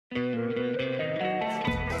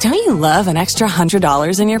Don't you love an extra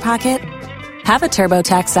 $100 in your pocket? Have a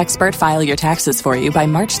TurboTax expert file your taxes for you by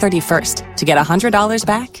March 31st to get $100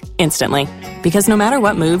 back instantly. Because no matter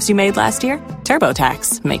what moves you made last year,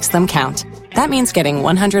 TurboTax makes them count. That means getting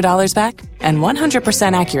 $100 back and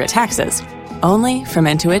 100% accurate taxes, only from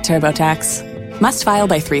Intuit TurboTax. Must file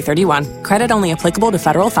by 3/31. Credit only applicable to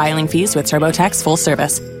federal filing fees with TurboTax full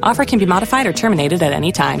service. Offer can be modified or terminated at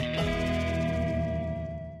any time.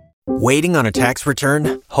 Waiting on a tax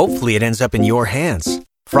return? Hopefully it ends up in your hands.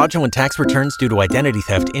 Fraudulent tax returns due to identity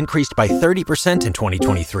theft increased by 30% in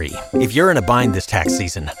 2023. If you're in a bind this tax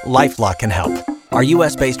season, LifeLock can help. Our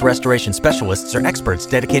U.S.-based restoration specialists are experts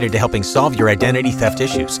dedicated to helping solve your identity theft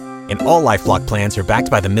issues. And all LifeLock plans are backed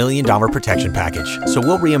by the $1 Million Protection Package. So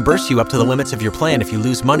we'll reimburse you up to the limits of your plan if you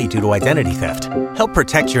lose money due to identity theft. Help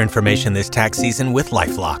protect your information this tax season with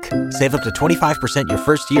LifeLock. Save up to 25% your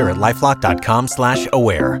first year at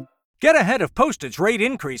LifeLock.com/aware. Get ahead of postage rate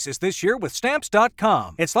increases this year with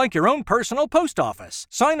Stamps.com. It's like your own personal post office.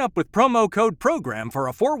 Sign up with promo code PROGRAM for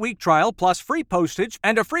a 4-week trial plus free postage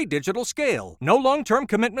and a free digital scale. No long-term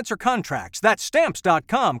commitments or contracts. That's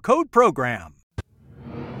Stamps.com, code PROGRAM.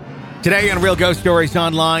 Today on Real Ghost Stories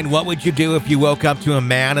Online, what would you do if you woke up to a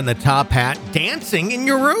man in the top hat dancing in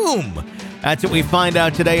your room? That's what we find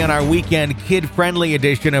out today on our weekend kid-friendly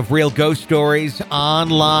edition of Real Ghost Stories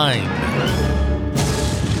Online.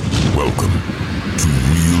 Welcome to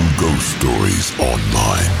Real Ghost Stories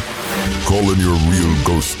Online. Call in your real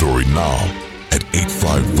ghost story now at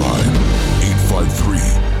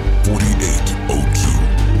 855-853-4802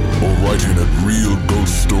 or write in at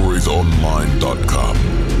realghoststoriesonline.com.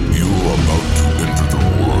 You're about to enter the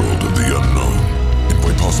world of the unknown and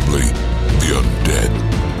quite possibly the undead.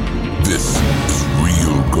 This is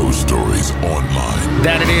Real Ghost Stories Online.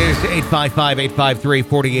 That it is.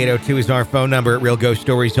 855-853-4802 is our phone number at Real Ghost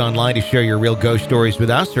Stories Online to share your real ghost stories with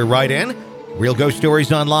us, or write in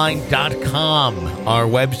realghoststoriesonline.com, our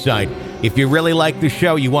website. If you really like the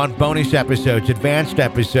show, you want bonus episodes, advanced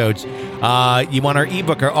episodes, you want our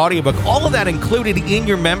ebook, our audiobook, all of that included in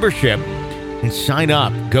your membership, and sign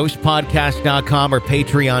up. Ghostpodcast.com or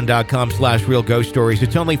patreon.com/Real Ghost Stories.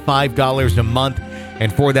 It's only $5 a month.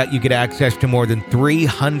 And for that, you get access to more than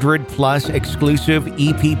 300 plus exclusive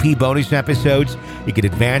EPP bonus episodes. You get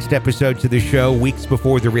advanced episodes of the show weeks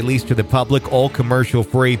before the release to the public, all commercial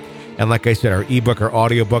free. And like I said, our ebook, our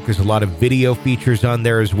audiobook, there's a lot of video features on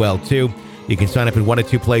there as well, too. You can sign up in one of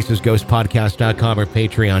two places, ghostpodcast.com or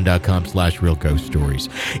patreon.com/Real Ghost Stories.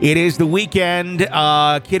 It is the weekend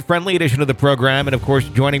kid-friendly edition of the program. And, of course,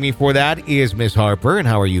 joining me for that is Miss Harper. And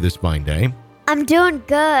how are you this fine day? I'm doing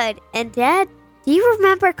good. And, Dad, do you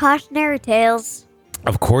remember Cautionary Tales?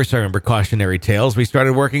 Of course I remember Cautionary Tales. We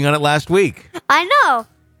started working on it last week. I know.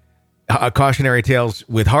 Cautionary Tales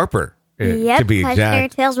with Harper, yep, to be exact. Cautionary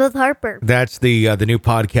Tales with Harper. That's the new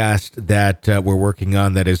podcast that we're working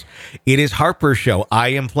on. It is Harper's show. I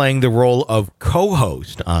am playing the role of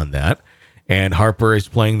co-host on that, and Harper is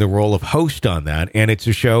playing the role of host on that. And it's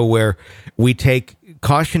a show where we take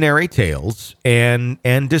cautionary tales and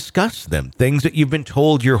discuss them, things that you've been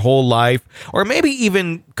told your whole life, or maybe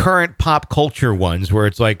even current pop culture ones where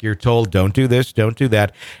it's like you're told don't do this, don't do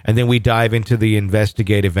that, and then we dive into the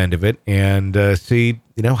investigative end of it and see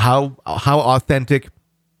how authentic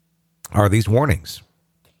are these warnings.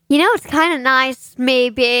 It's kind of nice me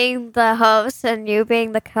being the host and you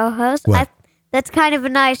being the co-host. That's kind of a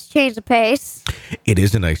nice change of pace. It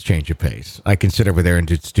is a nice change of pace. I can sit over there and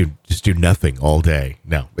just do nothing all day.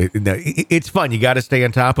 No, it's fun. You got to stay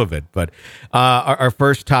on top of it. But our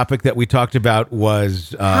first topic that we talked about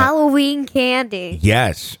was Halloween candy.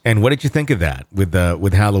 Yes, and what did you think of that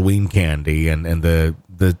with Halloween candy and the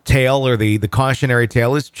tale, or the cautionary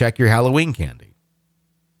tale is check your Halloween candy.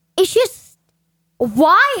 It's just,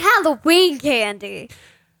 why Halloween candy?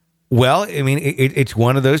 Well, I mean, it's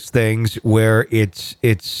one of those things where it's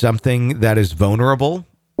something that is vulnerable.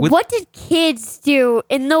 What did kids do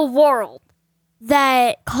in the world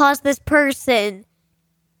that caused this person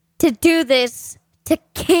to do this to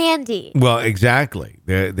candy? Well, exactly.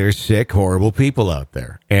 They're sick, horrible people out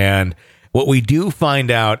there. And what we do find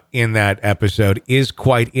out in that episode is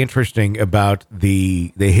quite interesting about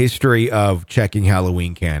the history of checking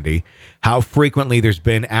Halloween candy, how frequently there's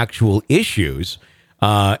been actual issues,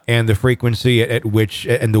 and the frequency at which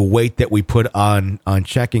and the weight that we put on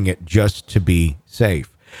checking it just to be safe.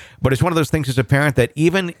 But it's one of those things as a parent that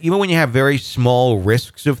even when you have very small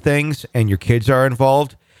risks of things and your kids are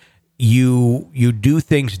involved, you do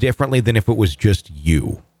things differently than if it was just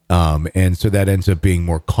you. And so that ends up being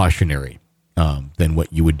more cautionary. than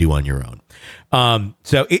what you would do on your own.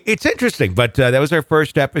 So it's interesting, but that was our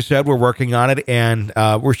first episode. We're working on it, and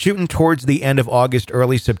we're shooting towards the end of August,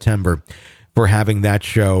 early September for having that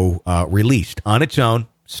show released on its own.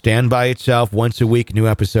 Stand by itself once a week, new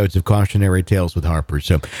episodes of Cautionary Tales with Harper.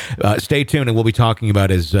 So stay tuned, and we'll be talking about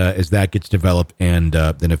as that gets developed and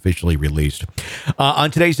then officially released. On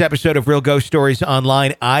today's episode of Real Ghost Stories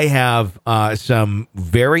Online, I have some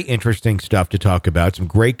very interesting stuff to talk about, some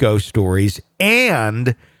great ghost stories,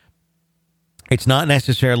 and it's not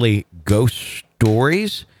necessarily ghost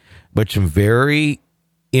stories, but some very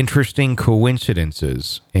interesting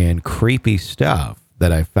coincidences and creepy stuff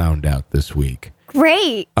that I found out this week.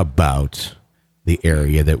 Great. About the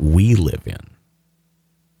area that we live in.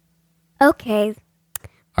 Okay.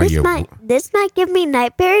 This might give me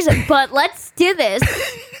nightmares, but let's do this.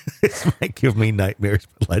 This might give me nightmares,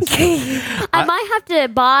 but let's do it. I might have to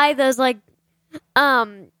buy those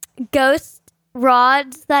ghost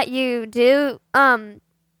rods that you do.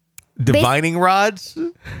 Divining rods?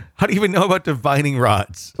 How do you even know about divining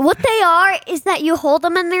rods? What they are is that you hold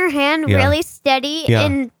them in your hand really steady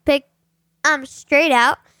and pick straight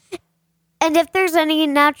out. And if there's any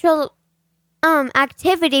natural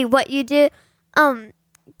activity, what you do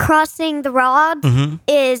crossing the rod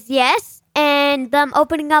is yes, and them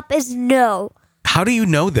opening up is no. How do you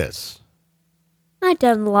know this? I've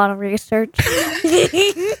done a lot of research.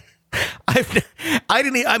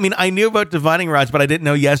 I knew about divining rods, but I didn't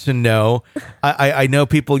know yes and no. I know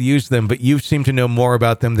people use them, but you seem to know more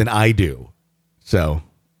about them than I do. So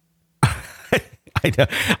I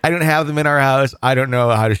don't have them in our house. I don't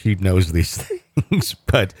know how she knows these things,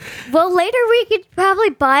 but well, later we could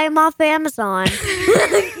probably buy them off Amazon.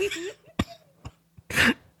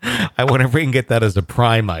 I wonder if we can get that as a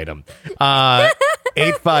Prime item.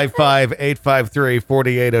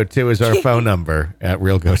 855-853-4802 is our phone number at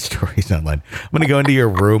Real Ghost Stories Online. I'm going to go into your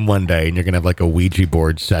room one day, and you're going to have like a Ouija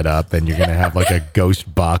board set up, and you're going to have like a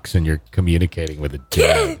ghost box, and you're communicating with a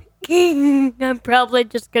dead. I'm probably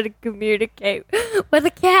just going to communicate with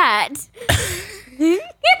a cat.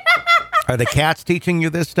 Are the cats teaching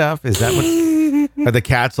you this stuff? Is that what? Are the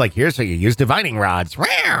cats like, here's how you use divining rods?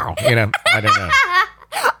 I don't know.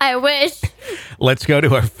 I wish. Let's go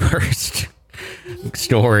to our first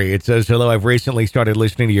story. It says, hello, I've recently started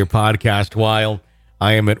listening to your podcast while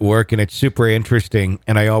I am at work, and it's super interesting,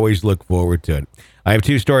 and I always look forward to it. I have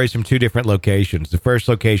two stories from two different locations. The first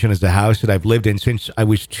location is the house that I've lived in since I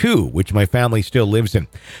was 2, which my family still lives in.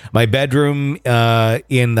 My bedroom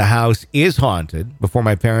in the house is haunted. Before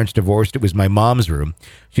my parents divorced, it was my mom's room.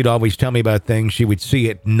 She'd always tell me about things she would see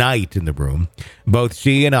at night in the room. Both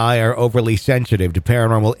she and I are overly sensitive to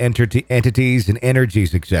paranormal entities and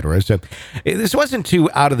energies, etc. So this wasn't too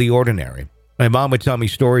out of the ordinary. My mom would tell me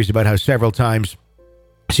stories about how several times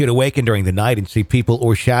she'd awaken during the night and see people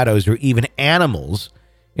or shadows or even animals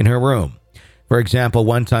in her room. For example,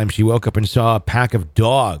 one time she woke up and saw a pack of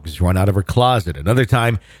dogs run out of her closet. Another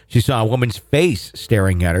time, she saw a woman's face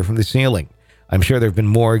staring at her from the ceiling. I'm sure there have been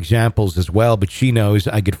more examples as well, but she knows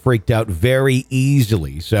I get freaked out very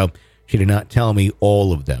easily, so she did not tell me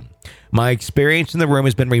all of them. My experience in the room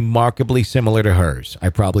has been remarkably similar to hers. I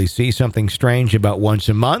probably see something strange about once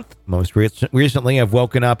a month. Most recently, I've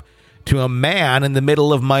woken up to a man in the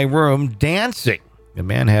middle of my room dancing. The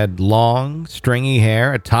man had long, stringy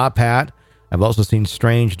hair, a top hat. I've also seen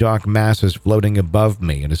strange dark masses floating above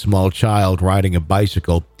me and a small child riding a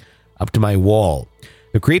bicycle up to my wall.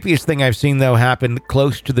 The creepiest thing I've seen, though, happened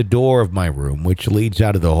close to the door of my room, which leads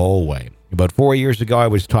out of the hallway. About 4 years ago, I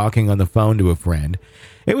was talking on the phone to a friend.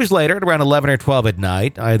 It was later, at around 11 or 12 at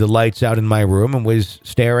night. I had the lights out in my room and was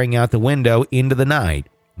staring out the window into the night.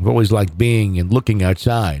 I've always liked being and looking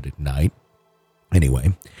outside at night.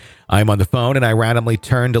 Anyway, I'm on the phone and I randomly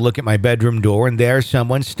turn to look at my bedroom door, and there's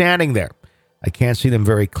someone standing there. I can't see them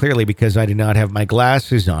very clearly because I do not have my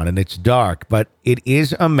glasses on and it's dark, but it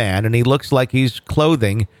is a man and he looks like he's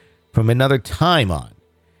clothing from another time on.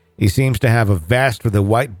 He seems to have a vest with a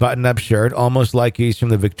white button-up shirt, almost like he's from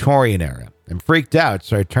the Victorian era. I'm freaked out,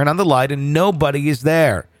 so I turn on the light and nobody is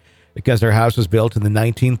there. Because our house was built in the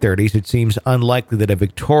 1930s, it seems unlikely that a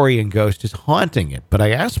Victorian ghost is haunting it. But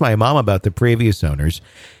I asked my mom about the previous owners,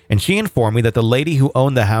 and she informed me that the lady who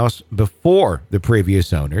owned the house before the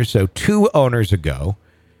previous owners, so 2 owners ago,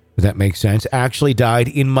 if that makes sense, actually died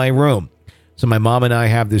in my room. So my mom and I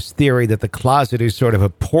have this theory that the closet is sort of a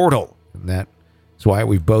portal, and that's why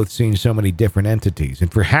we've both seen so many different entities. And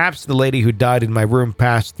perhaps the lady who died in my room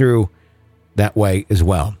passed through that way as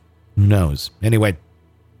well. Who knows? Anyway,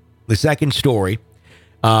 the second story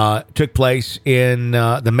took place in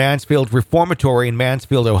the Mansfield Reformatory in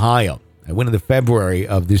Mansfield, Ohio. I went in the February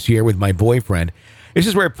of this year with my boyfriend. This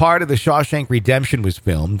is where part of the Shawshank Redemption was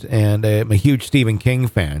filmed, and I'm a huge Stephen King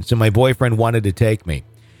fan, so my boyfriend wanted to take me.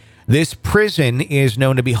 This prison is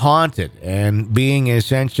known to be haunted, and being as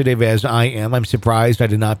sensitive as I am, I'm surprised I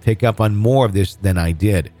did not pick up on more of this than I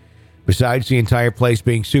did. Besides the entire place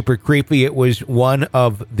being super creepy, it was one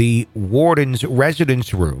of the warden's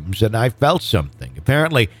residence rooms, and I felt something.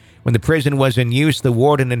 Apparently, when the prison was in use, the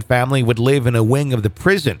warden and family would live in a wing of the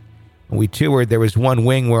prison. When we toured, there was one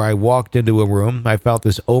wing where I walked into a room. I felt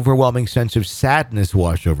this overwhelming sense of sadness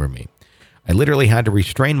wash over me. I literally had to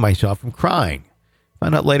restrain myself from crying.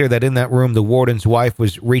 Found out later that in that room, the warden's wife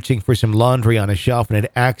was reaching for some laundry on a shelf and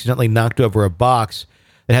had accidentally knocked over a box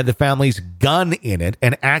that had the family's gun in it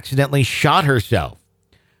and accidentally shot herself.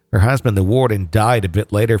 Her husband, the warden, died a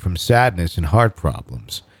bit later from sadness and heart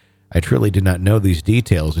problems. I truly did not know these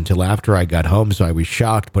details until after I got home, so I was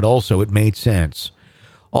shocked, but also it made sense.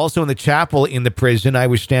 Also in the chapel in the prison, I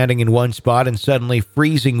was standing in one spot and suddenly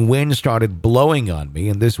freezing wind started blowing on me,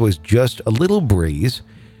 and this was just a little breeze.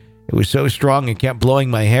 It was so strong it kept blowing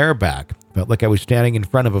my hair back. Felt like I was standing in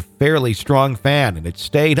front of a fairly strong fan, and it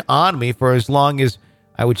stayed on me for as long as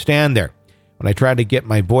I would stand there. When I tried to get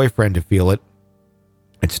my boyfriend to feel it,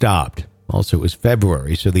 it stopped. Also, it was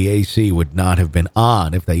February, so the AC would not have been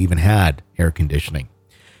on if they even had air conditioning.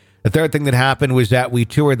 The third thing that happened was that we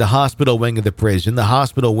toured the hospital wing of the prison. The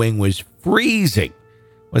hospital wing was freezing.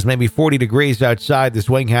 It was maybe 40 degrees outside. This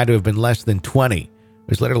wing had to have been less than 20. There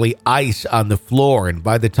was literally ice on the floor, and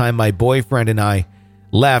by the time my boyfriend and I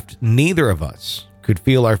left, neither of us could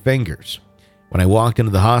feel our fingers. When I walked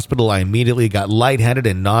into the hospital, I immediately got lightheaded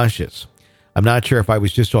and nauseous. I'm not sure if I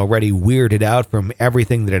was just already weirded out from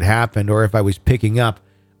everything that had happened or if I was picking up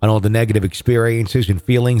on all the negative experiences and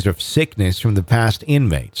feelings of sickness from the past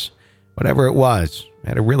inmates. Whatever it was, I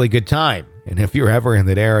had a really good time. And if you're ever in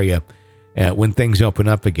that area, when things open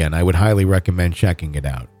up again, I would highly recommend checking it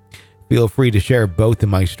out. Feel free to share both of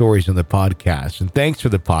my stories on the podcast. And thanks for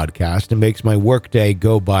the podcast. It makes my workday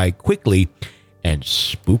go by quickly and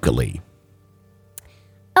spookily.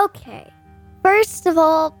 Okay. First of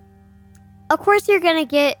all, of course you're going to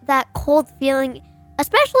get that cold feeling,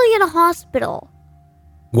 especially in a hospital.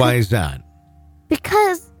 Why is that?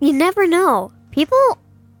 Because you never know. People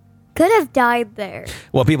could have died there.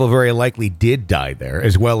 Well, people very likely did die there,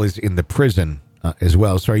 as well as in the prison as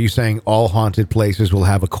well. So are you saying all haunted places will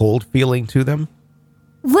have a cold feeling to them?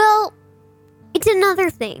 Well, it's another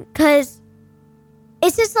thing, because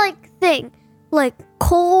it's just like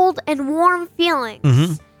cold and warm feelings.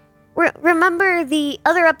 Mm-hmm. Remember the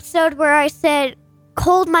other episode where I said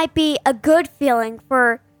cold might be a good feeling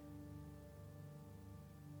for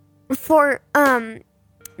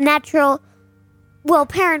natural, well,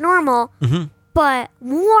 paranormal, mm-hmm. but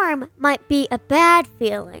warm might be a bad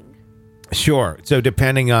feeling. Sure. So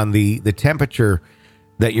depending on the temperature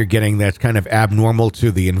that you're getting that's kind of abnormal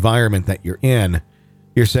to the environment that you're in,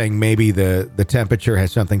 you're saying maybe the temperature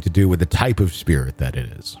has something to do with the type of spirit that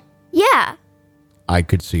it is. Yeah. I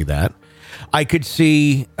could see that. I could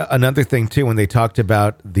see another thing, too, when they talked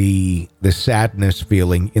about the sadness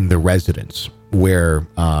feeling in the residence where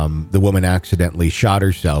the woman accidentally shot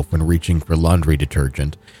herself when reaching for laundry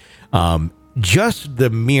detergent. Just the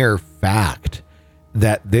mere fact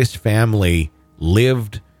that this family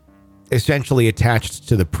lived essentially attached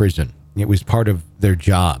to the prison. It was part of their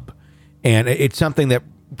job. And it's something that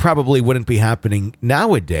probably wouldn't be happening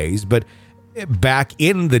nowadays, but back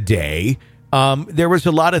in the day, there was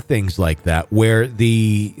a lot of things like that where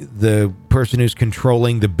the person who's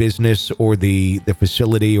controlling the business or the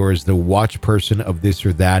facility or is the watch person of this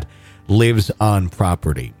or that lives on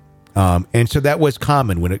property. And so that was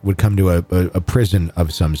common when it would come to a prison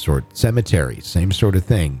of some sort. Cemeteries, same sort of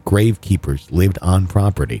thing. Gravekeepers lived on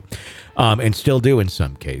property, and still do in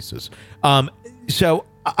some cases. So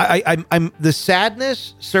I'm the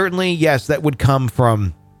sadness, certainly, yes, that would come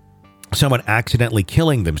from someone accidentally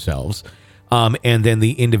killing themselves. And then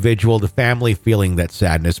the individual, the family feeling that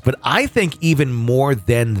sadness. But I think even more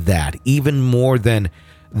than that, even more than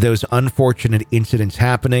those unfortunate incidents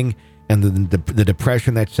happening and the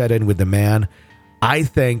depression that set in with the man, I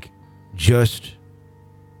think just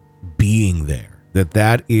being there,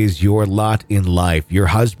 that is your lot in life. Your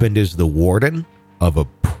husband is the warden of a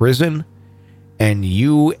prison, and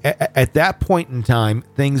you, at that point in time,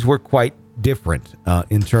 things were quite different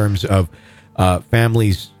in terms of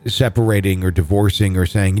families separating or divorcing or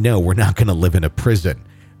saying, no, we're not going to live in a prison.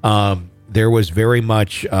 There was very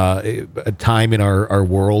much a time in our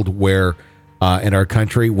world where, in our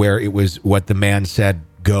country, where it was what the man said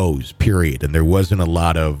goes, period. And there wasn't a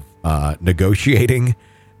lot of negotiating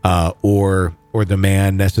or or the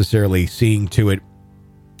man necessarily seeing to it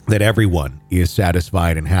that everyone is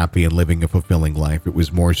satisfied and happy and living a fulfilling life. It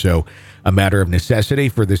was more so a matter of necessity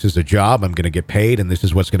for this is a job, I'm going to get paid, and this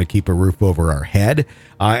is what's going to keep a roof over our head.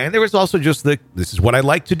 And there was also just this is what I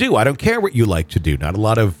like to do. I don't care what you like to do. Not a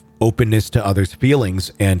lot of openness to others'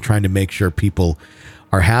 feelings and trying to make sure people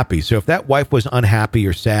are happy. So if that wife was unhappy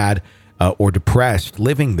or sad or depressed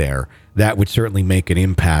living there, that would certainly make an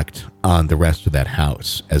impact on the rest of that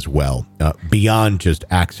house as well, beyond just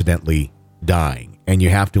accidentally dying. And you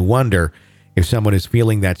have to wonder if someone is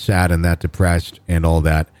feeling that sad and that depressed and all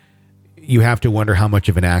that, you have to wonder how much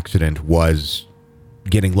of an accident was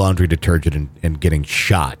getting laundry detergent and getting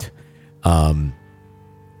shot.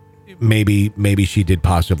 Maybe she did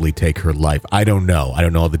possibly take her life. I don't know. I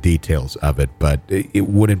don't know all the details of it, but it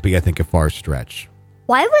wouldn't be, I think, a far stretch.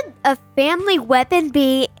 Why would a family weapon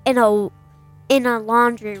be in a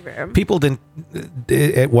laundry room? People didn't,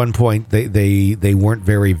 at one point, they weren't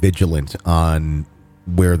very vigilant on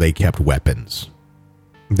where they kept weapons.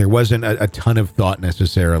 There wasn't a ton of thought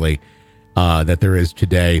necessarily that there is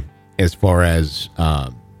today as far as,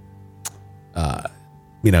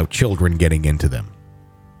 children getting into them.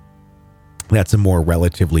 That's a more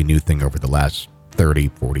relatively new thing over the last 30,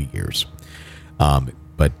 40 years.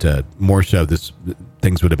 But more so,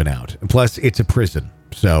 things would have been out. And plus, it's a prison.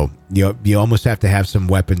 So you almost have to have some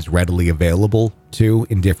weapons readily available, too,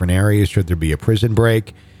 in different areas should there be a prison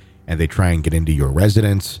break and they try and get into your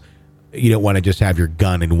residence. You don't want to just have your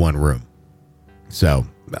gun in one room. So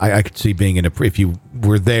I could see being if you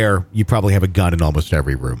were there, you probably have a gun in almost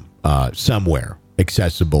every room, somewhere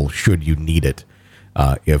accessible should you need it,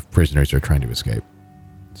 if prisoners are trying to escape.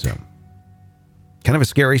 So kind of a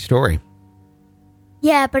scary story.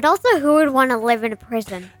 Yeah, but also who would want to live in a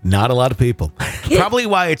prison? Not a lot of people. Probably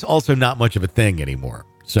why it's also not much of a thing anymore.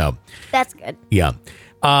 So that's good. Yeah.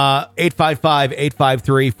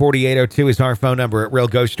 855-853-4802 is our phone number at Real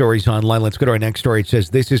Ghost Stories Online. Let's go to our next story. It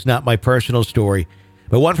says, this is not my personal story,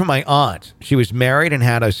 but one from my aunt. She was married and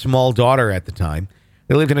had a small daughter at the time.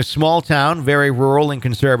 They lived in a small town, very rural and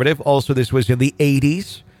conservative. Also, this was in the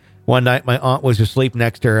 80s. One night, my aunt was asleep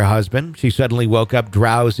next to her husband. She suddenly woke up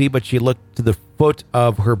drowsy, but she looked to the foot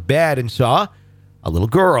of her bed and saw a little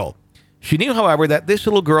girl. She knew, however, that this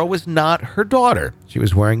little girl was not her daughter. She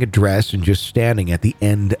was wearing a dress and just standing at the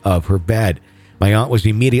end of her bed. My aunt was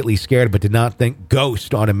immediately scared, but did not think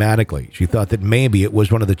ghost automatically. She thought that maybe it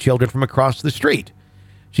was one of the children from across the street.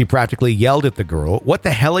 She practically yelled at the girl, "What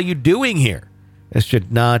the hell are you doing here?" This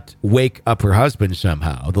should not wake up her husband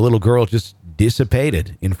somehow. The little girl just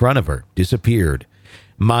dissipated in front of her, disappeared.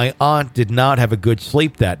 My aunt did not have a good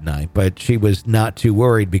sleep that night, but she was not too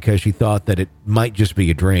worried because she thought that it might just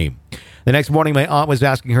be a dream. The next morning, my aunt was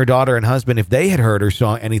asking her daughter and husband if they had heard or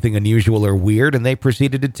saw anything unusual or weird, and they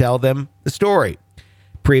proceeded to tell them the story.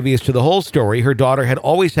 Previous to the whole story, her daughter had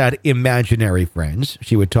always had imaginary friends.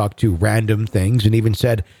 She would talk to random things and even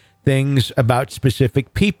said things about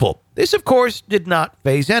specific people. This, of course, did not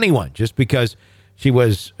faze anyone, just because she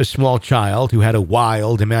was a small child who had a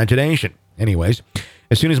wild imagination. Anyways,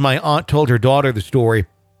 as soon as my aunt told her daughter the story,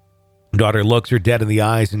 daughter looks her dead in the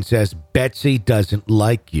eyes and says, "Betsy doesn't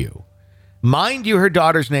like you." Mind you, her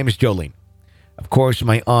daughter's name is Jolene. Of course,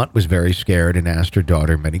 my aunt was very scared and asked her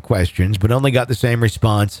daughter many questions, but only got the same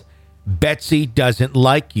response, "Betsy doesn't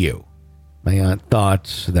like you." My aunt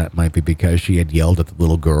thought that might be because she had yelled at the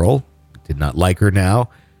little girl, did not like her now.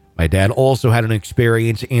 My dad also had an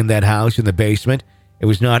experience in that house in the basement. It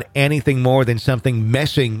was not anything more than something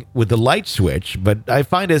messing with the light switch, but I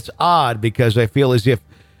find it's odd because I feel as if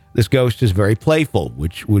this ghost is very playful,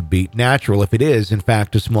 which would be natural if it is, in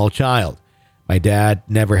fact, a small child. My dad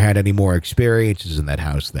never had any more experiences in that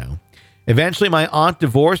house, though. Eventually, my aunt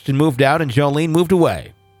divorced and moved out, and Jolene moved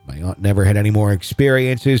away. My aunt never had any more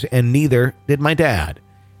experiences, and neither did my dad.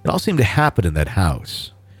 It all seemed to happen in that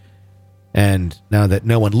house. And now that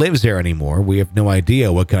no one lives there anymore, we have no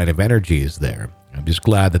idea what kind of energy is there. I'm just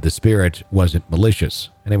glad that the spirit wasn't malicious.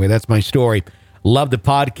 Anyway, that's my story. Love the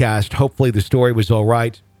podcast. Hopefully the story was all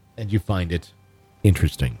right, and you find it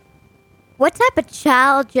interesting. What type of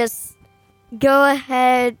child just go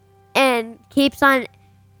ahead and keeps on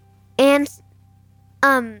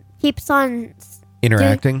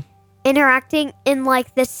interacting in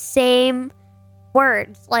like the same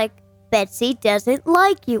words, like Betsy doesn't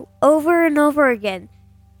like you over and over again?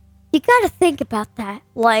 You gotta think about that.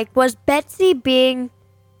 Like, was Betsy being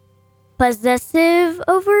possessive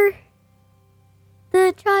over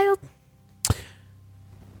the child?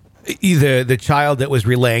 The child that was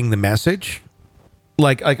relaying the message?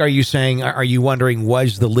 Like, are you wondering,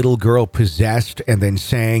 was the little girl possessed and then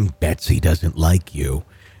saying, "Betsy doesn't like you"?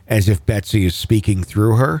 as if Betsy is speaking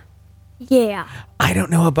through her. Yeah. I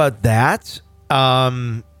don't know about that.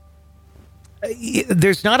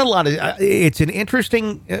 There's not a lot of, it's an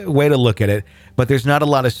interesting way to look at it, but there's not a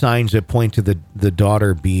lot of signs that point to the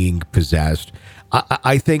daughter being possessed.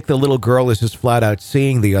 I think the little girl is just flat out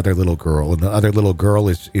seeing the other little girl, and the other little girl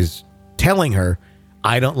is telling her,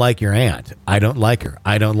 I don't like your aunt. I don't like her.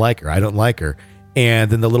 I don't like her. I don't like her.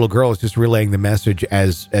 And then the little girl is just relaying the message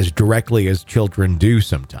as directly as children do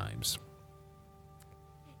sometimes.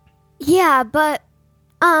 Yeah, but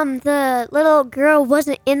the little girl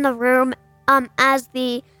wasn't in the room as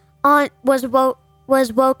the aunt was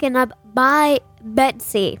woken up by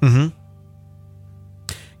Betsy. Mm-hmm.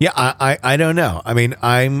 Yeah, I don't know. I mean,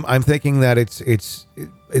 I'm thinking that it's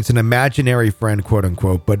an imaginary friend, quote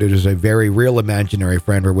unquote, but it is a very real imaginary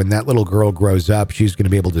friend where when that little girl grows up, she's going to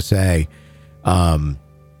be able to say, no,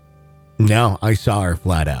 I saw her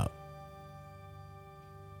flat out.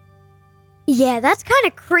 Yeah, that's kind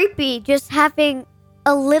of creepy, just having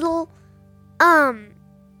a little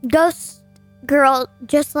ghost girl,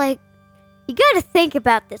 just like, you got to think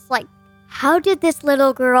about this. Like, how did this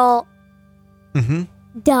little girl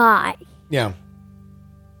die? Yeah.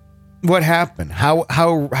 What happened?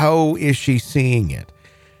 How is she seeing it?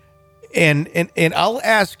 And I'll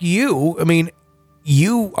ask you, I mean,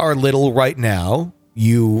 you are little right now.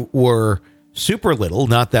 You were super little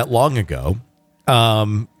not that long ago.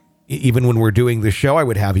 Even when we're doing the show, I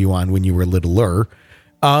would have you on when you were littler.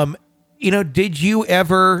 Did you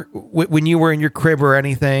ever, when you were in your crib or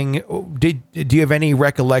anything, do you have any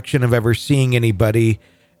recollection of ever seeing anybody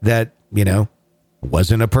that,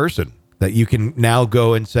 wasn't a person that you can now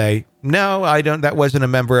go and say, no, I don't, that wasn't a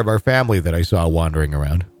member of our family that I saw wandering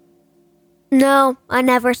around? No, I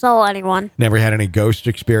never saw anyone. Never had any ghost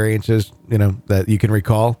experiences, that you can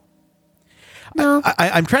recall? No.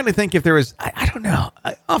 I'm trying to think if there was, I don't know.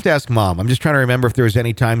 I'll have to ask Mom. I'm just trying to remember if there was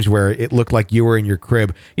any times where it looked like you were in your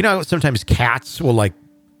crib. Sometimes cats will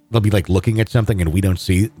they'll be looking at something and we don't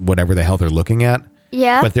see whatever the hell they're looking at.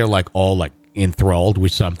 Yeah. But they're all enthralled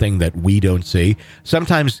with something that we don't see.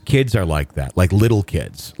 Sometimes kids are like that, like little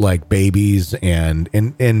kids, like babies and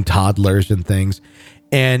toddlers and things.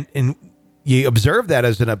 And you observe that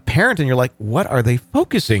as a parent and you're like, what are they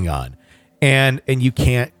focusing on? And you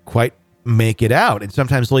can't quite make it out. And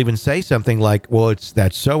sometimes they'll even say something like, well, it's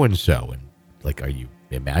that so-and-so. And are you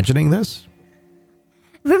imagining this?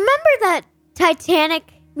 Remember that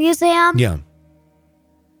Titanic museum? Yeah.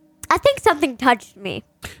 I think something touched me.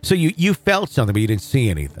 So you felt something, but you didn't see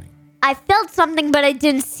anything. I felt something, but I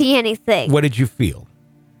didn't see anything. What did you feel?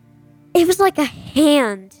 It was like a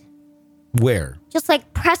hand. Where? Just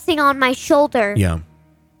pressing on my shoulder. Yeah.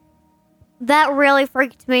 That really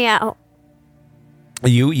freaked me out.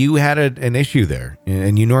 You had an issue there,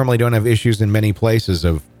 and you normally don't have issues in many places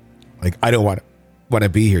of I don't want to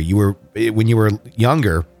be here. When you were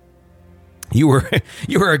younger, you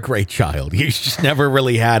were a great child. You just never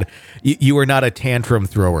really had. You were not a tantrum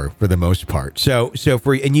thrower for the most part. So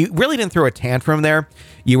and you really didn't throw a tantrum there.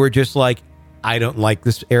 You were just I don't like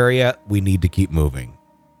this area. We need to keep moving.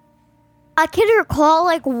 I can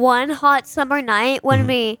recall one hot summer night when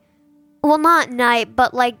not night,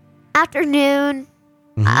 but afternoon.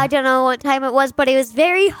 Mm-hmm. I don't know what time it was, but it was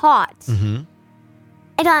very hot. Mm-hmm.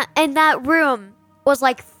 And that room was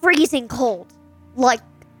freezing cold. When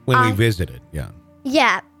we visited, yeah.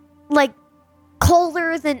 Yeah.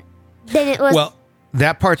 Colder than it was. Well,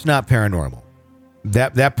 that part's not paranormal.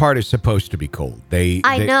 That part is supposed to be cold.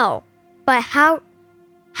 I know. But how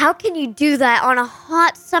can you do that on a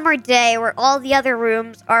hot summer day where all the other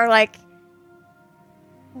rooms are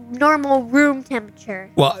normal room temperature?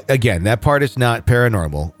 Well, again, that part is not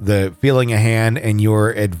paranormal. The feeling a hand and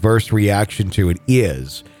your adverse reaction to it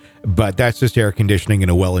is, but that's just air conditioning in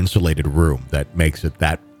a well-insulated room that makes it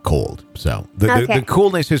that cold. So the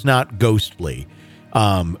coolness is not ghostly,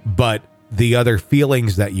 but the other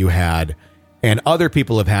feelings that you had and other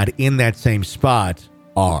people have had in that same spot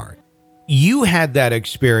are. You had that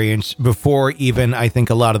experience before even I think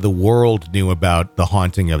a lot of the world knew about the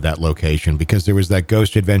haunting of that location, because there was that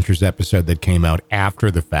Ghost Adventures episode that came out after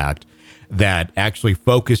the fact that actually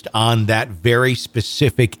focused on that very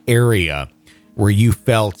specific area where you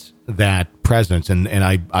felt that presence. And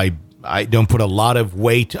I don't put a lot of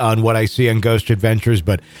weight on what I see on Ghost Adventures,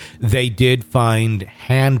 but they did find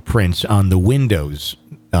handprints on the windows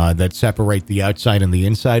that separate the outside and the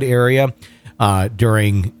inside area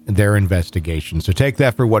during their investigation. So take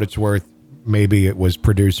that for what it's worth. Maybe it was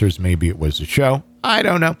producers, maybe it was a show. I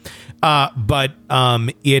don't know. But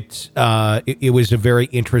it was a very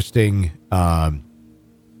interesting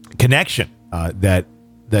connection that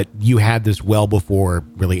that you had this well before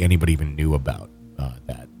really anybody even knew about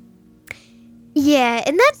that. Yeah,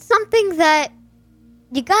 and that's something that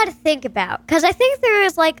you got to think about, because I think there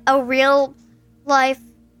is like a real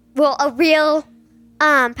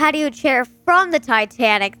patio chair from the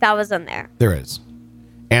Titanic that was in there. There is.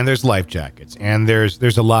 And there's life jackets, and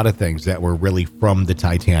there's a lot of things that were really from the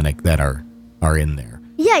Titanic that are in there.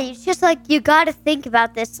 Yeah, it's just like you got to think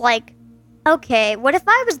about this. Like, okay, what if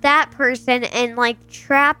I was that person and like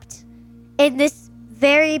trapped in this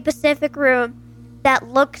very specific room that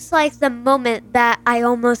looks like the moment that I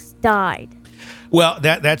almost died? Well,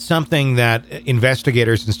 that's something that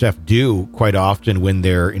investigators and stuff do quite often when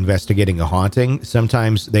they're investigating a haunting.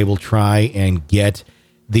 Sometimes they will try and get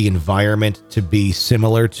the environment to be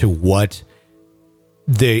similar to what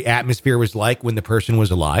the atmosphere was like when the person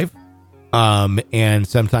was alive. And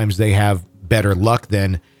sometimes they have better luck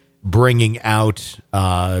than bringing out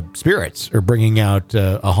spirits or bringing out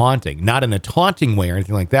a haunting. Not in a taunting way or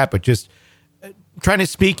anything like that, but just trying to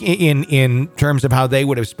speak in terms of how they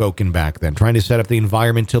would have spoken back then, trying to set up the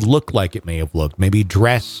environment to look like it may have looked, maybe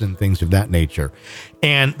dress and things of that nature.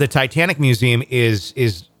 And the Titanic Museum is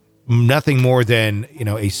nothing more than,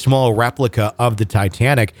 a small replica of the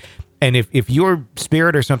Titanic. And if your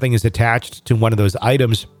spirit or something is attached to one of those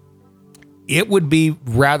items, it would be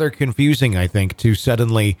rather confusing, I think, to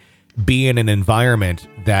suddenly be in an environment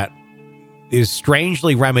that is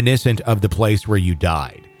strangely reminiscent of the place where you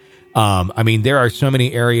died. There are so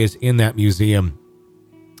many areas in that museum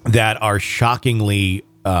that are shockingly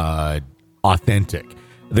authentic.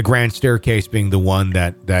 The Grand Staircase being the one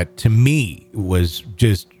that to me was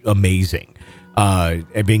just amazing.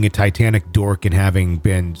 And being a Titanic dork and having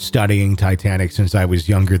been studying Titanic since I was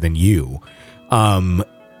younger than you,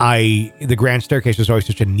 the Grand Staircase was always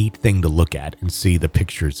such a neat thing to look at and see the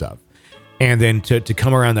pictures of. And then to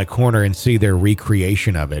come around that corner and see their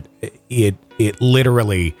recreation of it, it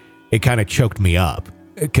literally, it kind of choked me up,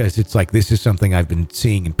 because it's like, this is something I've been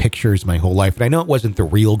seeing in pictures my whole life. And I know it wasn't the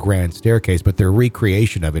real Grand Staircase, but their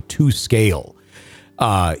recreation of it to scale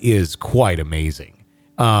is quite amazing.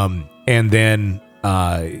 And then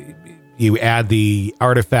you add the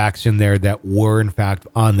artifacts in there that were, in fact,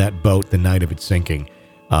 on that boat the night of its sinking.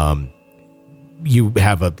 You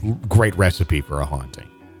have a great recipe for a haunting.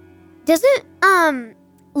 Doesn't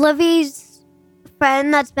Livy's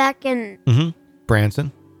friend that's back in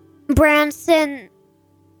Branson,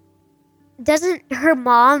 doesn't her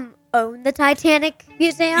mom own the Titanic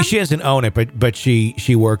Museum? She doesn't own it, but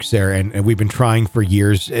she works there, and we've been trying for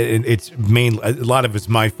years. And it's a lot of it's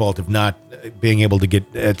my fault of not being able to get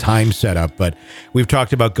a time set up, but we've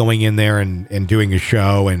talked about going in there and doing a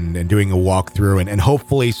show and doing a walkthrough, and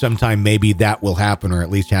hopefully sometime maybe that will happen, or at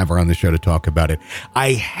least have her on the show to talk about it.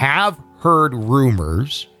 I have heard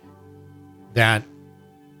rumors that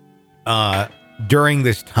during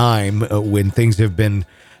this time when things have been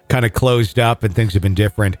kind of closed up and things have been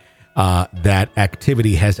different, that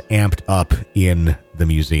activity has amped up in the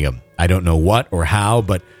museum. I don't know what or how,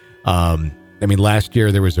 but last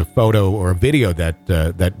year there was a photo or a video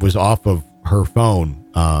that was off of her phone,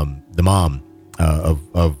 the mom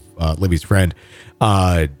of Livy's friend,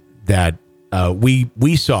 that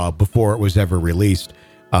we saw before it was ever released,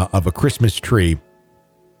 of a Christmas tree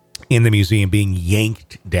in the museum being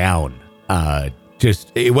yanked down.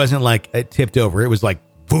 It wasn't like it tipped over. It was like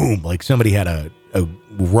boom, like somebody had a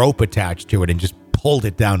rope attached to it and just pulled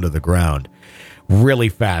it down to the ground really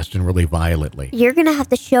fast and really violently. You're gonna have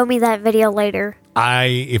to show me that video later.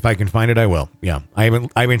 If I can find it, I will. Yeah, I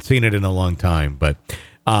haven't seen it in a long time, but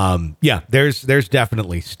there's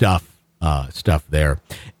definitely stuff there.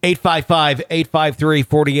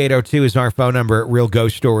 855-853-4802 is our phone number at Real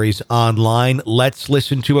Ghost Stories Online. Let's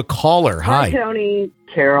listen to a caller. Hi, Tony,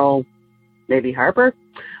 Carol, maybe Harper.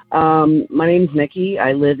 My name's Nikki.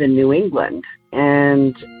 I live in New England,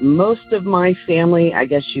 and most of my family, I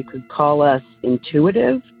guess you could call us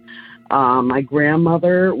intuitive. My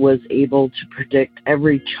grandmother was able to predict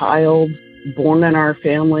every child born in our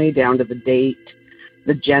family down to the date,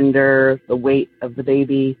 the gender, the weight of the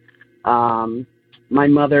baby. My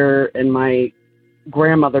mother and my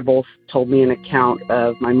grandmother both told me an account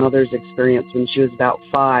of my mother's experience when she was about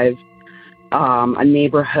 5. A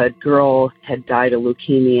neighborhood girl had died of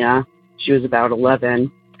leukemia. She was about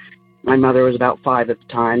 11. My mother was about 5 at the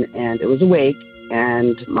time, and it was a wake,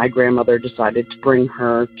 and my grandmother decided to bring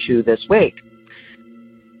her to this wake.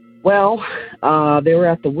 Well, they were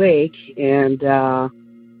at the wake, and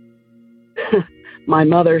my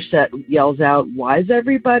mother yells out, "Why is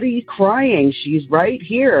everybody crying? She's right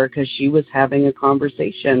here," because she was having a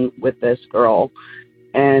conversation with this girl.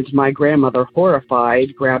 And my grandmother,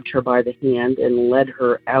 horrified, grabbed her by the hand and led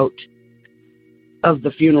her out of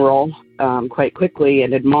the funeral quite quickly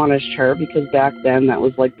and admonished her, because back then, that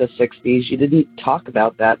was like the 60s, you didn't talk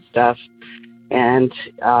about that stuff. And,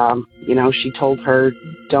 she told her,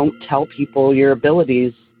 don't tell people your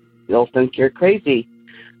abilities. They'll think you're crazy.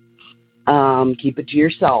 Keep it to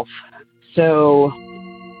yourself. So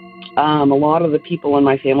a lot of the people in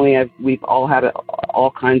my family, we've all had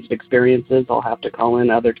all kinds of experiences. I'll have to call in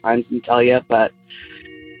other times and tell you. But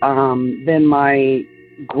then my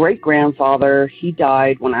great-grandfather, he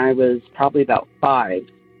died when I was probably about 5.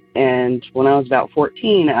 And when I was about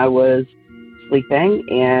 14, I was sleeping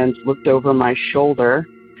and looked over my shoulder.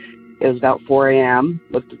 It was about 4 a.m.,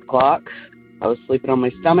 looked at the clock. I was sleeping on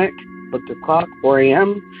my stomach, looked at the clock, 4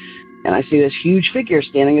 a.m., and I see this huge figure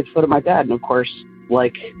standing at the foot of my bed. And, of course,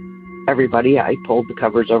 like everybody, I pulled the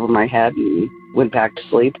covers over my head and went back to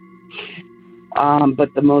sleep.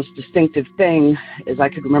 But the most distinctive thing is I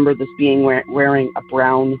could remember this being wearing a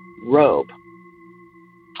brown robe.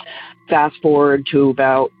 Fast forward to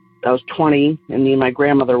about, I was 20, and me and my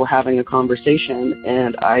grandmother were having a conversation,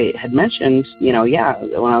 and I had mentioned, when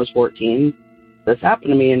I was 14, this happened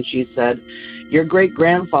to me, and she said, your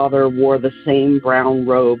great-grandfather wore the same brown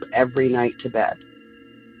robe every night to bed.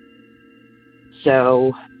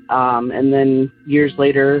 So, and then years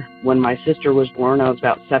later, when my sister was born, I was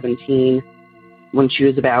about 17. When she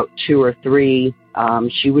was about 2 or 3,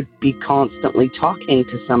 she would be constantly talking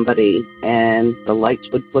to somebody, and the lights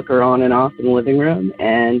would flicker on and off in the living room.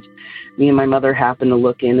 And me and my mother happened to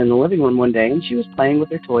look in the living room one day, and she was playing with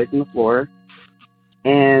her toys on the floor,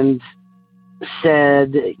 and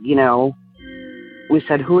said, we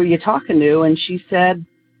said, who are you talking to? And she said,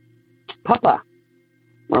 Papa.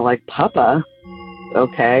 We're like, Papa?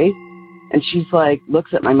 Okay. And she's like,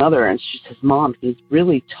 looks at my mother, and she says, Mom, he's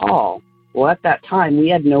really tall. Well, at that time, we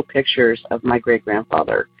had no pictures of my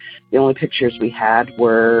great-grandfather. The only pictures we had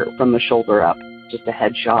were from the shoulder up, just a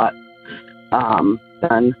headshot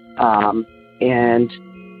done. And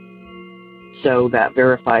so that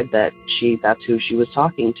verified that that's who she was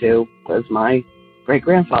talking to, was my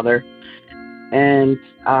great-grandfather. And,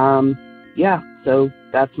 so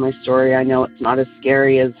that's my story. I know it's not as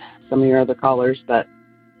scary as some of your other callers, but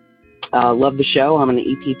love the show. I'm an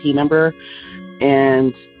EPP member,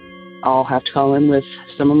 and I'll have to call in with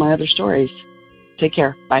some of my other stories. Take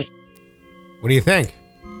care. Bye. What do you think?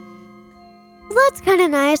 Well, that's kind of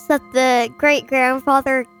nice that the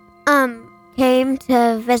great-grandfather came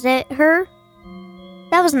to visit her.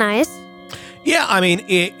 That was nice. Yeah, I mean,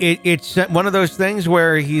 it's one of those things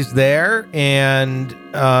where he's there, and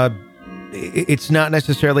it's not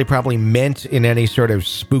necessarily probably meant in any sort of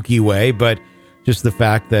spooky way, but just the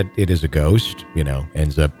fact that it is a ghost,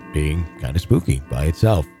 ends up being kind of spooky by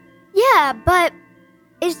itself. Yeah, but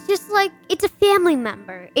it's just like, it's a family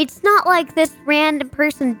member. It's not like this random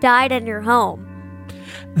person died in your home.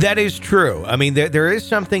 That is true. I mean, there is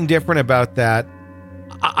something different about that.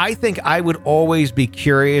 I think I would always be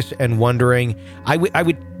curious and wondering. I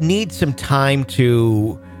would need some time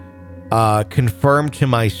to confirm to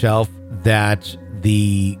myself that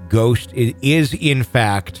the ghost is, in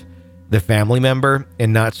fact, the family member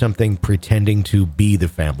and not something pretending to be the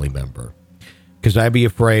family member. Because I'd be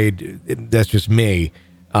afraid, that's just me,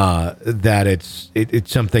 that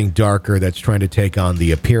it's something darker that's trying to take on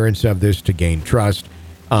the appearance of this to gain trust.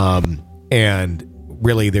 And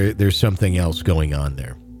really, there's something else going on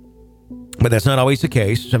there. But that's not always the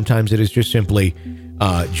case. Sometimes it is just simply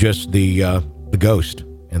just the ghost,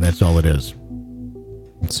 and that's all it is.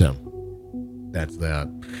 So that's that.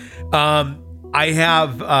 I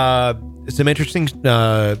have some interesting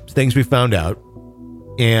things we found out.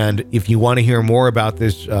 And if you want to hear more about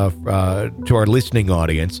this to our listening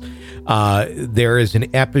audience, there is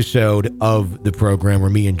an episode of the program where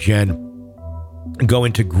me and Jen go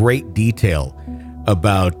into great detail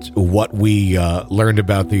about what we learned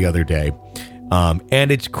about the other day.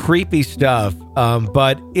 And it's creepy stuff,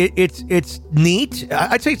 but it's neat.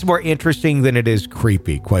 I'd say it's more interesting than it is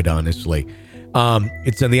creepy, quite honestly.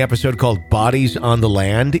 It's in the episode called Bodies on the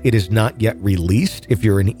Land. It is not yet released. If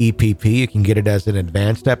you're an EPP, you can get it as an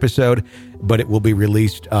advanced episode, but it will be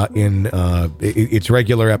released in its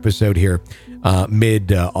regular episode here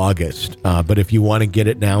mid-August. But if you want to get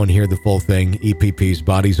it now and hear the full thing, EPP's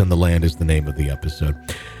Bodies on the Land is the name of the episode.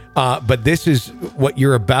 But this is what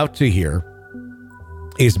you're about to hear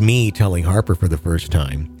is me telling Harper for the first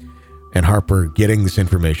time, and Harper getting this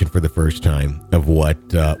information for the first time of what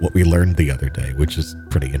we learned the other day, which is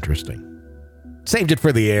pretty interesting. Saved it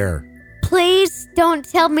for the air. Please don't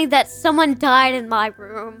tell me that someone died in my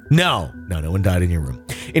room. No one died in your room.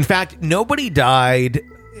 In fact, nobody died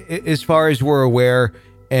as far as we're aware,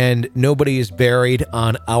 and nobody is buried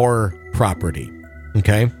on our property.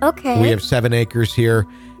 Okay? Okay. We have 7 acres here,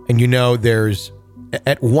 and there's,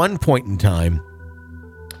 at one point in time,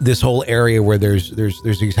 this whole area where there's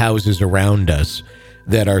these houses around us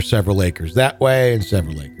that are several acres that way and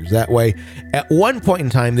several acres that way. At one point in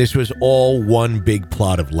time, this was all one big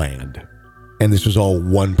plot of land, and this was all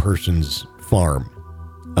one person's farm,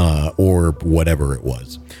 or whatever it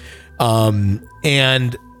was.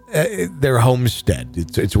 And their homestead.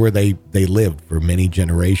 It's where they lived for many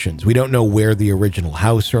generations. We don't know where the original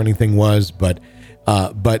house or anything was, but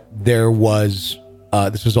there was,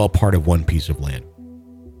 this was all part of one piece of land.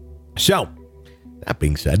 So, that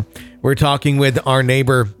being said, we're talking with our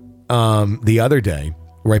neighbor the other day,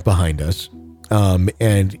 right behind us,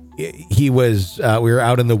 and he was, we were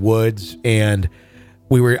out in the woods, and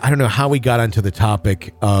I don't know how we got onto the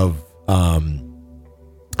topic of,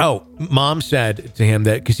 Mom said to him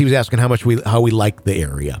that, because he was asking how we like the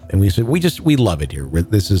area, and we said we love it here.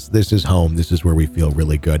 This is home. This is where we feel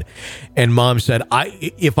really good. And Mom said,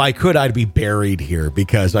 if I could, I'd be buried here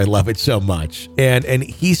because I love it so much. And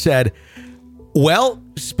he said, well,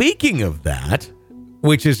 speaking of that,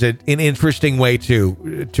 which is an interesting way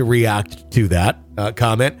to react to that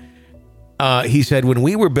comment. He said, when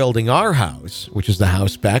we were building our house, which is the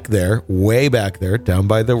house back there, way back there, down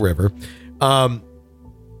by the river,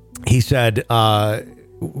 he said,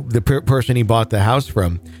 the person he bought the house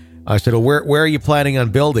from, I said, well, where are you planning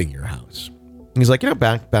on building your house? And he's like,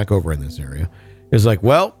 back over in this area. He's like,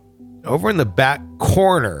 well, over in the back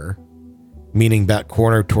corner, meaning back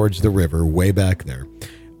corner towards the river, way back there.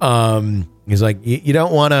 He's like, you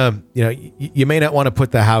don't want to, you may not want to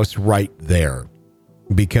put the house right there,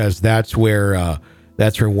 because that's where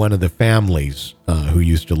one of the families who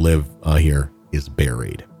used to live here is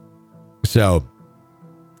buried. So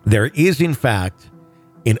there is, in fact,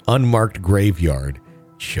 an unmarked graveyard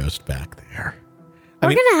just back there.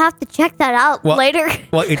 We're going to have to check that out later.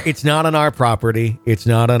 Well, it's not on our property. It's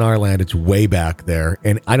not on our land. It's way back there.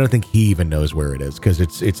 And I don't think he even knows where it is because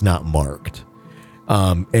it's not marked.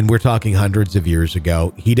 And we're talking hundreds of years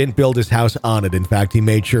ago. He didn't build his house on it. In fact, he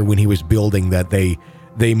made sure when he was building that they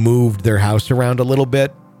moved their house around a little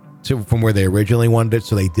bit from where they originally wanted it,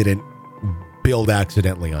 so they didn't build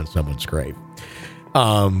accidentally on someone's grave.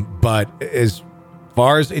 But as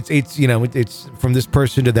far as it's from this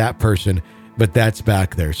person to that person, but that's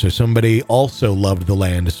back there. So somebody also loved the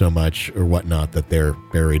land so much or whatnot that they're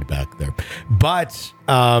buried back there. But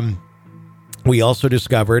we also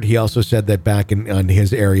discovered, he also said that back on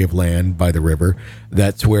his area of land by the river,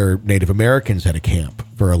 that's where Native Americans had a camp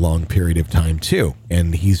for a long period of time too.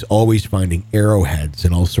 And he's always finding arrowheads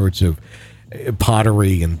and all sorts of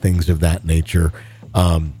pottery and things of that nature.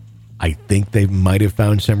 I think they might have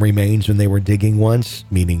found some remains when they were digging once,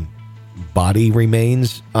 meaning body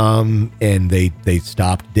remains, and they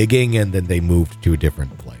stopped digging and then they moved to a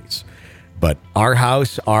different place. But our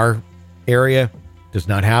house, our area does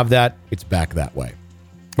not have that. It's back that way,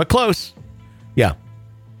 but close. Yeah.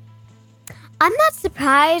 I'm not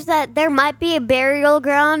surprised that there might be a burial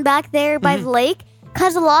ground back there by the lake,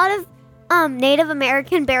 because a lot of Native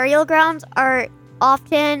American burial grounds are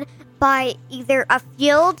often by either a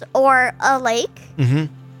field or a lake.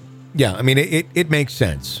 Mm-hmm. Yeah, I mean, it makes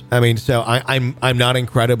sense. I mean, so I'm not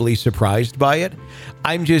incredibly surprised by it.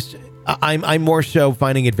 I'm more so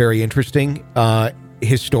finding it very interesting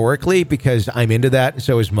historically, because I'm into that, and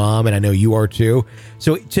so is Mom, and I know you are too.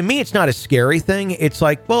 So to me, it's not a scary thing. It's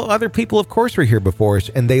like, well, other people, of course, were here before us,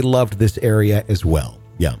 and they loved this area as well.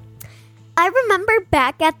 Yeah. I remember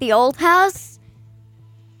back at the old house,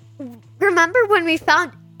 remember when we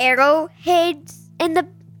found arrowheads in the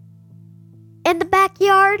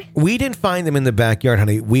backyard? We didn't find them in the backyard,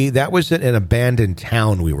 honey. That was an abandoned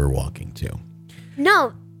town we were walking to.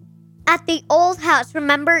 No, at the old house.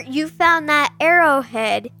 Remember, you found that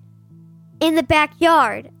arrowhead in the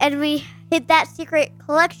backyard, and we hid that secret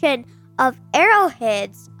collection of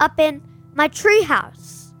arrowheads up in my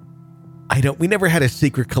treehouse. We never had a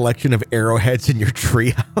secret collection of arrowheads in your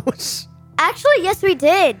treehouse. Actually, yes, we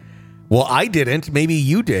did. Well, I didn't. Maybe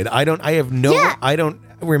you did. I don't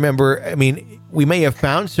remember. I mean, we may have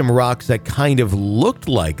found some rocks that kind of looked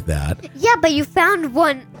like that. Yeah, but you found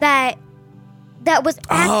one that was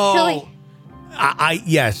actually...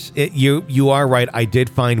 Yes, you are right. I did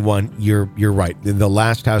find one. You're right. In the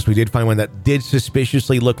last house, we did find one that did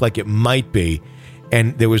suspiciously look like it might be.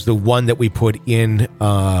 And there was the one that we put in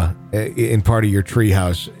part of your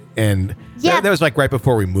treehouse. And that was like right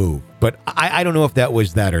before we moved. But I don't know if that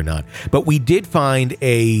was that or not. But we did find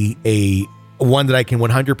a one that I can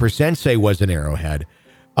 100% say was an arrowhead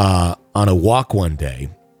on a walk one day.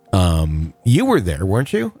 You were there,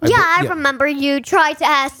 weren't you? I remember you tried to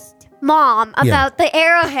ask Mom about the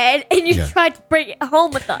arrowhead, and you tried to bring it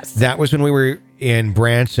home with us. That was when we were in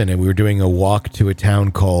Branson, and we were doing a walk to a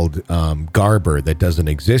town called Garber that doesn't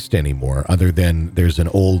exist anymore, other than there's an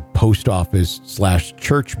old post office /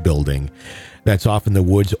 church building that's off in the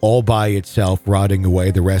woods all by itself, rotting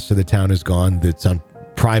away. The rest of the town is gone. It's on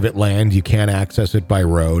private land. You can't access it by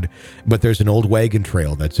road, but there's an old wagon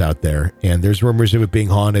trail that's out there, and there's rumors of it being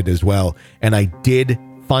haunted as well. And I did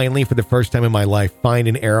finally, for the first time in my life, find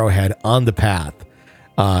an arrowhead on the path.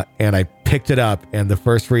 And I picked it up, and the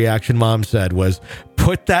first reaction Mom said was,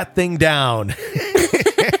 "Put that thing down."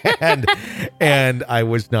 and I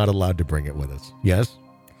was not allowed to bring it with us. Yes?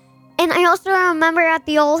 And I also remember at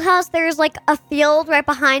the old house, there's like a field right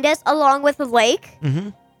behind us along with a lake. Mm-hmm.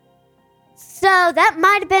 So that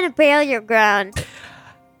might have been a burial ground.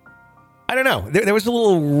 I don't know. There was a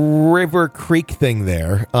little river creek thing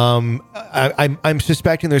there. I'm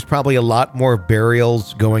suspecting there's probably a lot more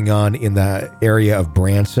burials going on in the area of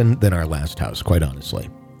Branson than our last house, quite honestly.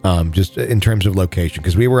 Just in terms of location,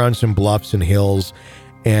 because we were on some bluffs and hills,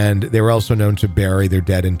 and they were also known to bury their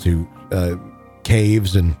dead into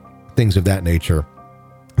caves and things of that nature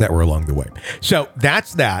that were along the way. So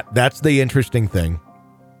that's that. That's the interesting thing.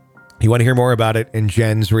 You want to hear more about it and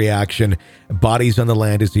Jen's reaction? Bodies on the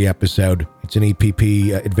Land is the episode. It's an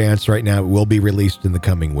EPP advance right now. It will be released in the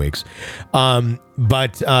coming weeks.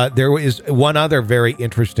 But there is one other very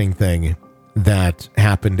interesting thing that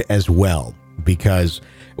happened as well, because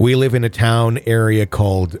we live in a town area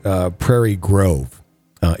called Prairie Grove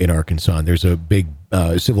in Arkansas. And there's a big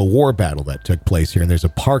Civil War battle that took place here, and there's a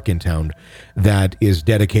park in town that is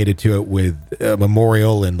dedicated to it with a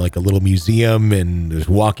memorial and like a little museum, and there's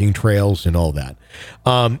walking trails and all that.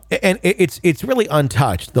 And it's really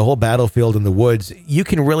untouched. The whole battlefield in the woods, you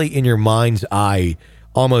can really, in your mind's eye,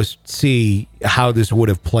 almost see how this would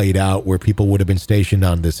have played out, where people would have been stationed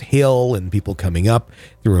on this hill and people coming up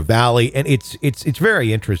through a valley, and it's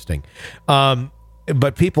very interesting.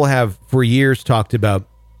 But people have for years talked about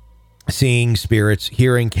seeing spirits,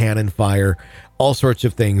 hearing cannon fire, all sorts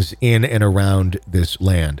of things in and around this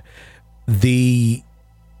land. The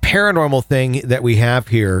paranormal thing that we have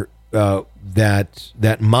here,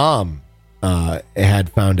 that Mom had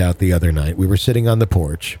found out the other night, we were sitting on the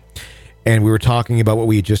porch, and we were talking about what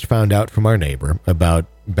we had just found out from our neighbor about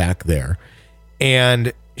back there.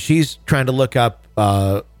 And she's trying to look up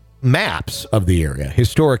maps of the area,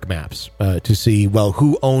 historic maps, to see, well,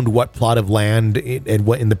 who owned what plot of land and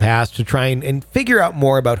what in the past, to try and figure out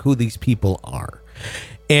more about who these people are.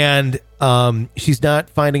 And she's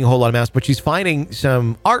not finding a whole lot of maps, but she's finding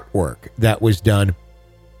some artwork that was done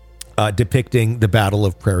depicting the Battle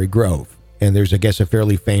of Prairie Grove. And there's, I guess, a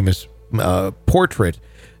fairly famous portrait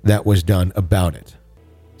that was done about it.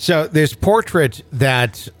 So this portrait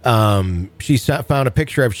that she found a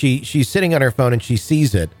picture of, she's sitting on her phone and she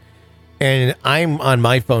sees it. And I'm on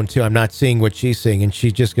my phone too. I'm not seeing what she's seeing. And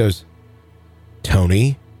she just goes,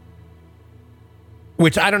 "Tony?"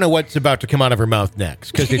 Which I don't know what's about to come out of her mouth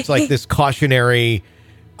next, because it's like this cautionary,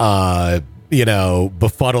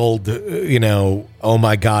 befuddled, oh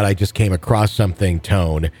my God, I just came across something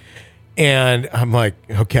tone. And I'm like,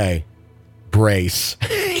 okay, brace.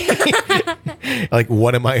 Like,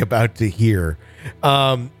 what am I about to hear?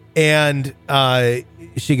 And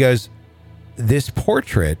she goes, "This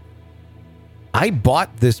portrait, I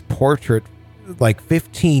bought this portrait like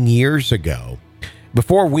 15 years ago,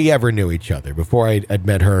 before we ever knew each other, before I'd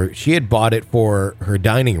met her. She had bought it for her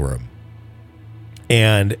dining room.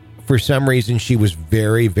 And for some reason, she was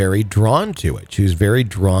very, very drawn to it. She was very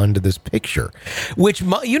drawn to this picture, which,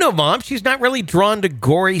 Mom, she's not really drawn to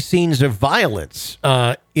gory scenes of violence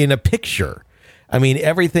in a picture. I mean,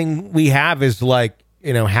 everything we have is like,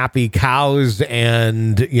 happy cows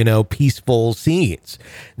and, peaceful scenes.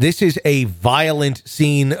 This is a violent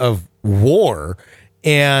scene of war,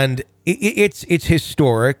 and it's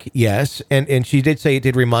historic, yes. And she did say it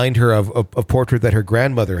did remind her of a portrait that her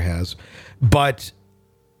grandmother has, but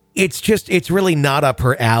it's really not up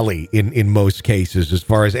her alley in most cases, as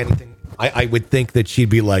far as anything. I would think that she'd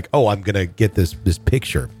be like, "Oh, I'm going to get this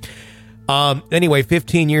picture." Anyway,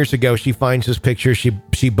 15 years ago, she finds this picture.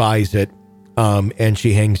 She buys it. And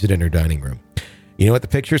she hangs it in her dining room. You know what the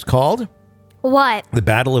picture's called? What? The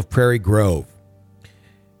Battle of Prairie Grove.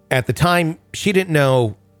 At the time, she didn't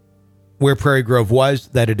know where Prairie Grove was,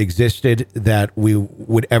 that it existed, that we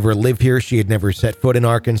would ever live here. She had never set foot in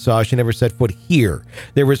Arkansas. She never set foot here.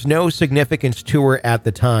 There was no significance to her at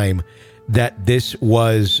the time that this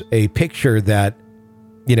was a picture that,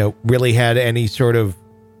 really had any sort of,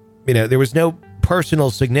 there was no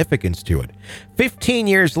personal significance to it. 15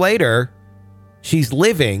 years later, she's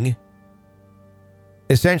living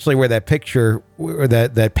essentially where that picture, or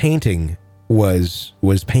that painting was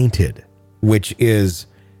painted, which is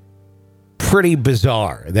pretty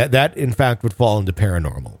bizarre. That in fact would fall into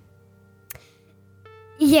paranormal.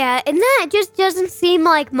 Yeah, and that just doesn't seem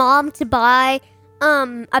like Mom to buy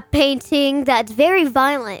a painting that's very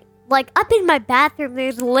violent. Like, up in my bathroom,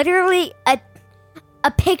 there's literally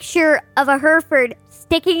a picture of a Hereford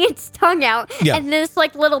sticking its tongue out, and this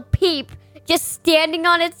like little peep just standing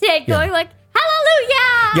on its head, going like,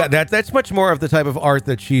 "Hallelujah!" Yeah, that's much more of the type of art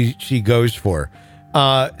that she goes for.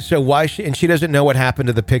 So why she doesn't know what happened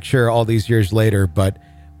to the picture all these years later, but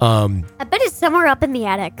I bet it's somewhere up in the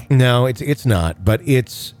attic. No, it's not, but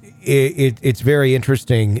it's very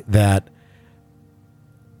interesting that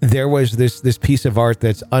there was this piece of art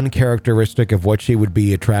that's uncharacteristic of what she would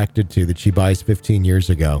be attracted to, that she buys 15 years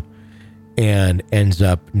ago and ends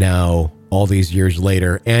up now all these years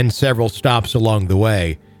later and several stops along the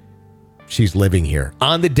way, she's living here.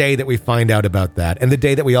 On the day that we find out about that, and the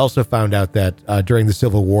day that we also found out that during the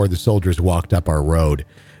Civil War, the soldiers walked up our road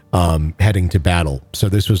heading to battle. So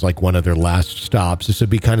this was like one of their last stops. This would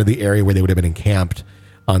be kind of the area where they would have been encamped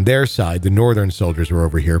on their side. The northern soldiers were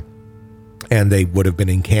over here, and they would have been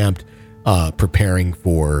encamped preparing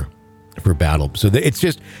for battle. So it's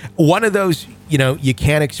just one of those, you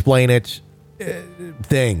can't explain it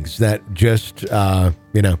things that just,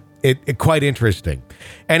 it quite interesting.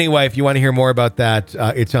 Anyway, if you want to hear more about that,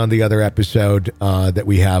 it's on the other episode that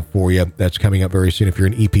we have for you. That's coming up very soon. If you're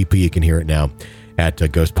an EPP, you can hear it now at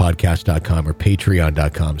ghostpodcast.com or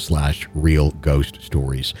patreon.com/Real Ghost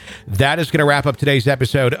Stories. That is going to wrap up today's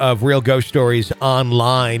episode of Real Ghost Stories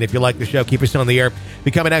Online. If you like the show, keep us on the air.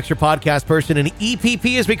 Become an extra podcast person, an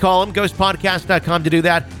EPP as we call them, ghostpodcast.com to do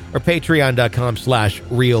that, or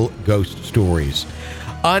patreon.com/Real Ghost Stories.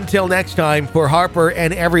 Until next time, for Harper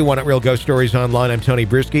and everyone at Real Ghost Stories Online, I'm Tony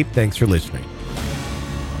Brisky. Thanks for listening.